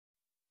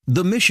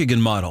The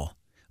Michigan Model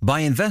by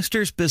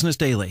Investors Business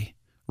Daily.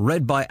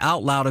 Read by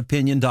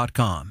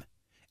OutloudOpinion.com.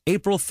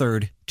 April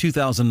 3rd,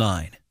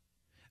 2009.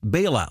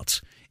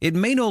 Bailouts. It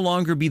may no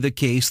longer be the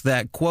case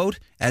that, quote,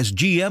 as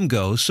GM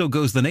goes, so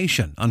goes the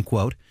nation,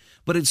 unquote,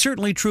 but it's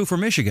certainly true for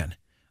Michigan.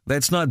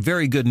 That's not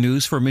very good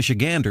news for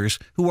Michiganders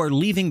who are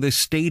leaving the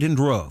state in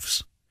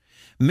droves.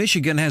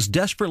 Michigan has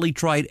desperately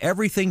tried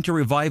everything to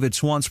revive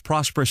its once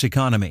prosperous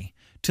economy,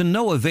 to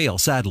no avail,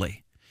 sadly.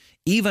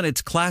 Even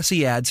its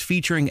classy ads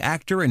featuring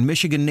actor and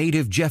Michigan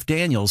native Jeff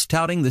Daniels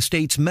touting the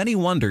state's many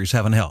wonders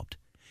haven't helped.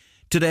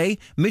 Today,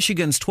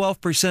 Michigan's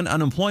 12%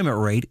 unemployment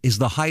rate is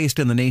the highest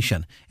in the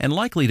nation and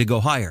likely to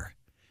go higher.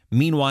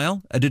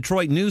 Meanwhile, a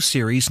Detroit news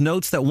series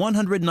notes that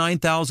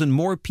 109,000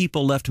 more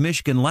people left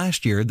Michigan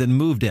last year than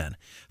moved in,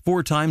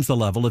 4 times the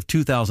level of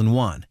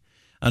 2001.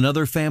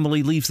 Another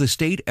family leaves the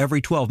state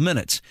every 12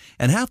 minutes,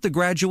 and half the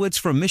graduates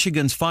from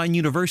Michigan's fine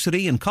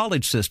university and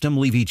college system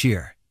leave each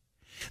year.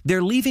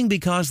 They're leaving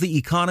because the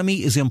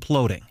economy is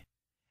imploding.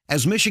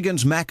 As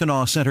Michigan's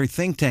Mackinac Center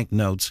think tank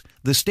notes,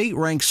 the state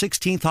ranked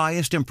 16th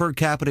highest in per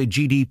capita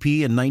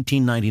GDP in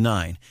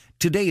 1999.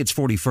 Today it's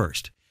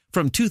 41st.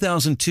 From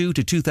 2002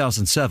 to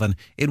 2007,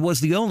 it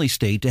was the only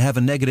state to have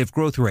a negative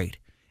growth rate,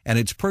 and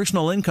its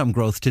personal income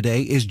growth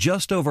today is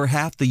just over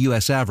half the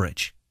U.S.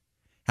 average.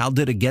 How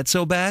did it get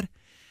so bad?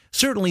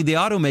 Certainly the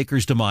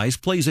automaker's demise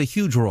plays a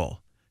huge role.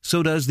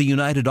 So does the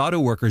United Auto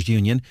Workers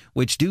Union,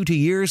 which due to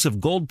years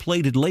of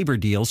gold-plated labor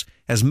deals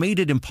has made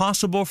it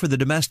impossible for the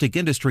domestic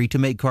industry to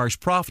make cars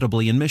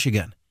profitably in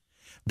Michigan.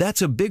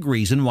 That's a big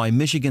reason why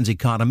Michigan's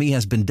economy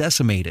has been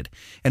decimated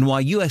and why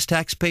U.S.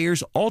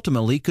 taxpayers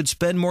ultimately could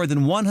spend more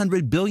than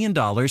 $100 billion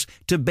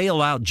to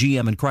bail out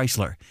GM and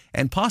Chrysler,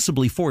 and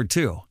possibly Ford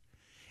too.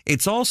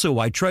 It's also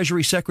why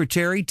Treasury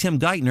Secretary Tim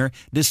Geithner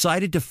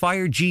decided to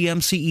fire GM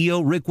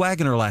CEO Rick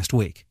Wagoner last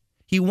week.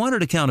 He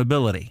wanted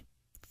accountability.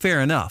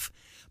 Fair enough.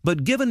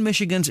 But given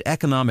Michigan's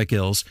economic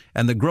ills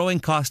and the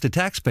growing cost to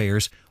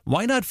taxpayers,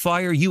 why not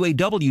fire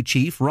UAW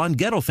chief Ron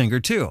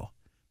Gettelfinger too?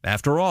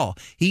 After all,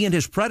 he and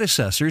his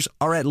predecessors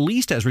are at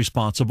least as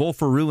responsible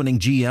for ruining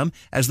GM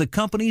as the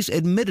company's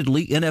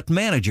admittedly inept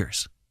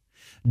managers.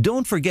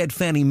 Don't forget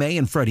Fannie Mae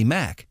and Freddie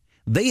Mac.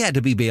 They had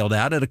to be bailed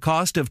out at a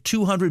cost of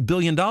 $200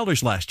 billion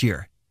last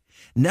year.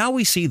 Now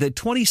we see that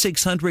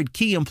 2,600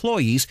 key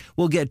employees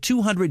will get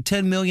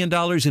 $210 million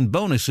in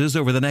bonuses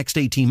over the next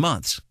 18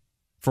 months.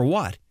 For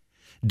what?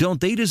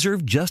 Don't they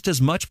deserve just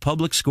as much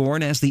public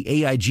scorn as the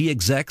AIG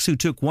execs who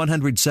took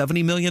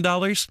 $170 million?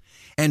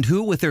 And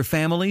who, with their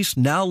families,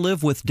 now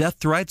live with death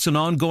threats and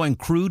ongoing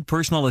crude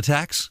personal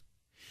attacks?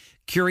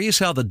 Curious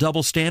how the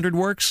double standard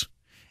works?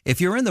 If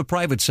you're in the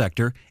private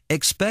sector,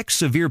 expect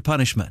severe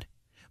punishment.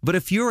 But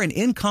if you're an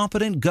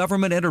incompetent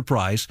government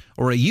enterprise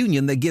or a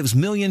union that gives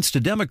millions to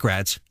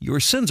Democrats,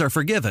 your sins are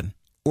forgiven,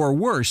 or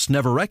worse,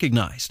 never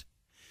recognized.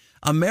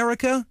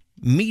 America,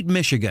 meet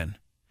Michigan.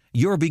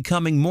 You're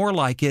becoming more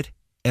like it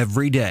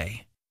every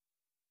day.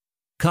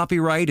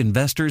 Copyright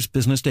Investors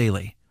Business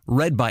Daily.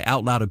 Read by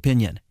Outloud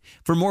Opinion.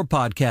 For more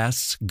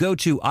podcasts, go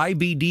to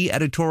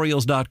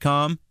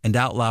ibdeditorials.com and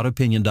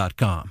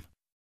outloudopinion.com.